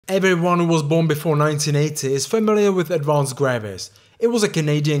Everyone who was born before 1980 is familiar with Advanced Gravis. It was a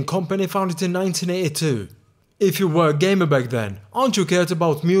Canadian company founded in 1982. If you were a gamer back then, aren't you cared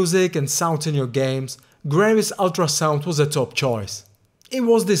about music and sound in your games? Gravis Ultrasound was a top choice. It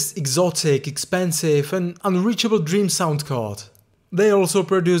was this exotic, expensive and unreachable dream sound card. They also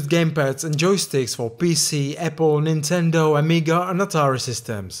produced gamepads and joysticks for PC, Apple, Nintendo, Amiga and Atari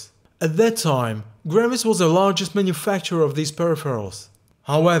systems. At that time, Gravis was the largest manufacturer of these peripherals.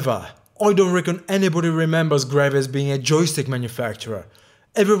 However, I don't reckon anybody remembers Gravis being a joystick manufacturer.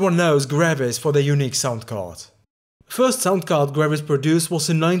 Everyone knows Gravis for their unique sound card. First sound card Gravis produced was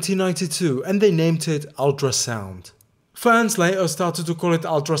in 1992 and they named it Ultrasound. Fans later started to call it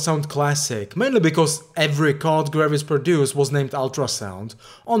Ultrasound Classic, mainly because every card Gravis produced was named Ultrasound,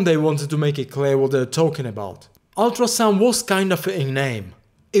 and they wanted to make it clear what they're talking about. Ultrasound was kinda fitting name.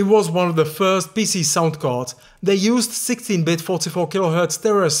 It was one of the first PC sound cards. They used 16-bit 44kHz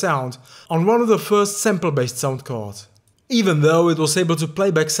stereo sound on one of the first sample-based sound cards. Even though it was able to play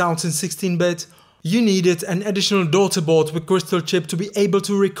back sounds in 16-bit, you needed an additional daughter board with Crystal chip to be able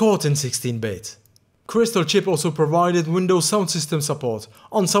to record in 16-bit. Crystal chip also provided Windows sound system support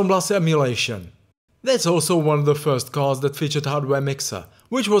on Sound Blaster emulation. That's also one of the first cards that featured hardware mixer,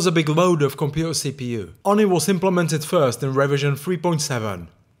 which was a big load of computer CPU. And it was implemented first in revision 3.7.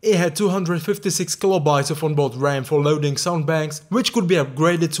 It had 256 KB of onboard RAM for loading sound banks, which could be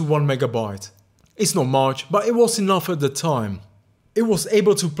upgraded to 1 MB. It's not much, but it was enough at the time. It was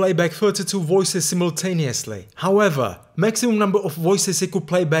able to play back 32 voices simultaneously. However, maximum number of voices it could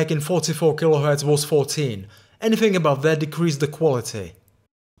play back in 44kHz was 14. Anything above that decreased the quality.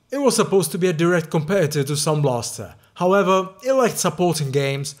 It was supposed to be a direct competitor to Sound Blaster. However, it lacked support in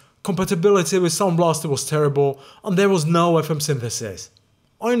games, compatibility with Sound Blaster was terrible, and there was no FM synthesis.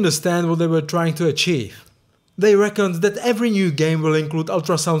 I understand what they were trying to achieve. They reckoned that every new game will include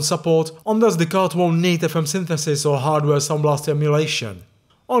ultrasound support, and thus the card won't need FM synthesis or hardware Sound Blaster emulation.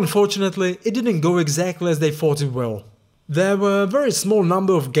 Unfortunately, it didn't go exactly as they thought it will. There were a very small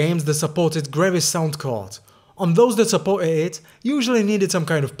number of games that supported Gravis sound card, and those that supported it usually needed some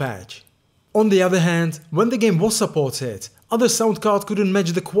kind of patch. On the other hand, when the game was supported, other sound cards couldn't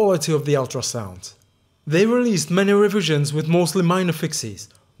match the quality of the ultrasound. They released many revisions with mostly minor fixes.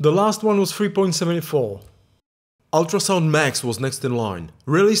 The last one was 3.74. Ultrasound Max was next in line,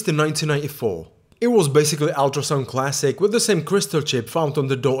 released in 1994. It was basically Ultrasound Classic with the same crystal chip found on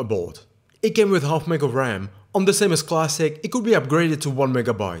the daughter board. It came with half meg of RAM, on the same as Classic, it could be upgraded to 1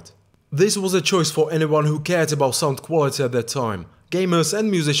 MB. This was a choice for anyone who cared about sound quality at that time, gamers and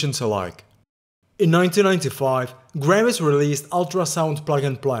musicians alike. In 1995, Gravis released Ultrasound Plug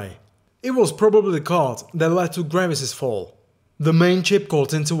and Play. It was probably the card that led to Gravis' fall. The main chip called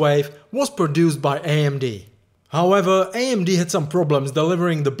Interwave was produced by AMD. However, AMD had some problems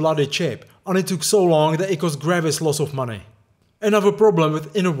delivering the bloody chip, and it took so long that it caused Gravis loss of money. Another problem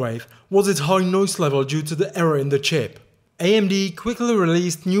with Interwave was its high noise level due to the error in the chip. AMD quickly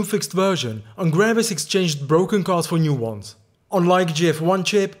released new fixed version, and Gravis exchanged broken cards for new ones. Unlike GF1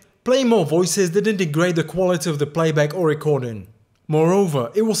 chip, playing more voices didn't degrade the quality of the playback or recording.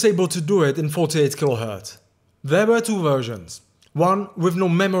 Moreover, it was able to do it in 48kHz. There were two versions, one with no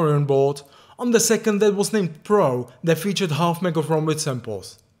memory on board, and the second that was named Pro that featured half meg of RAM with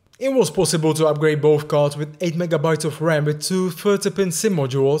samples. It was possible to upgrade both cards with 8 MB of RAM with two 30-pin SIM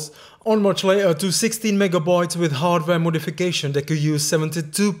modules, and much later to 16 MB with hardware modification that could use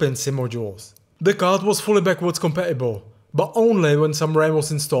 72-pin SIM modules. The card was fully backwards compatible, but only when some RAM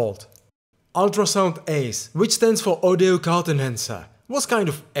was installed. Ultrasound Ace, which stands for Audio Card Enhancer, was kind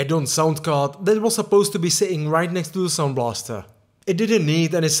of add-on sound card that was supposed to be sitting right next to the Sound Blaster. It didn't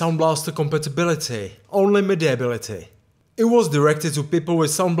need any Sound Blaster compatibility, only MIDI ability. It was directed to people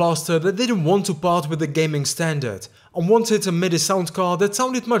with Sound Blaster that didn't want to part with the gaming standard and wanted a MIDI sound card that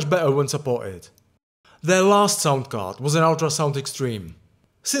sounded much better when supported. Their last sound card was an Ultrasound Extreme.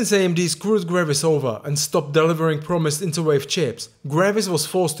 Since AMD screwed Gravis over and stopped delivering promised Interwave chips, Gravis was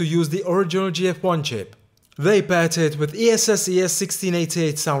forced to use the original GF1 chip. They paired it with ESS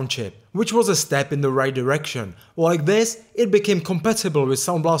ES1688 sound chip, which was a step in the right direction. Like this, it became compatible with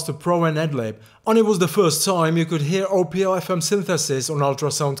Sound Blaster Pro and Adlib, and it was the first time you could hear OPL FM synthesis on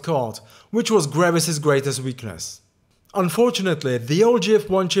ultrasound card, which was Gravis' greatest weakness. Unfortunately, the old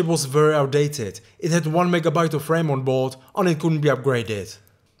GF1 chip was very outdated. It had 1 MB of RAM on board and it couldn't be upgraded.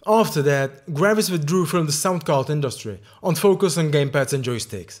 After that, Gravis withdrew from the sound card industry and focused on gamepads and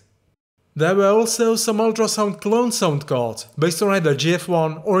joysticks. There were also some ultrasound clone sound cards based on either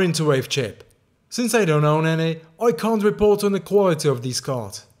GF1 or Interwave chip. Since I don't own any, I can't report on the quality of these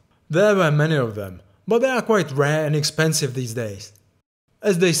cards. There were many of them, but they are quite rare and expensive these days.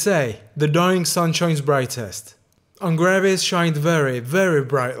 As they say, the dying sun shines brightest. And Gravis shined very, very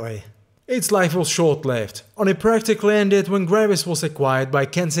brightly. Its life was short-lived, and it practically ended when Gravis was acquired by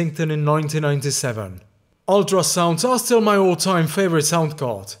Kensington in 1997. Ultrasounds are still my all-time favorite sound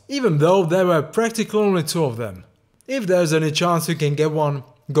card, even though there were practically only 2 of them. If there's any chance you can get one,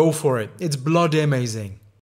 go for it, it's bloody amazing.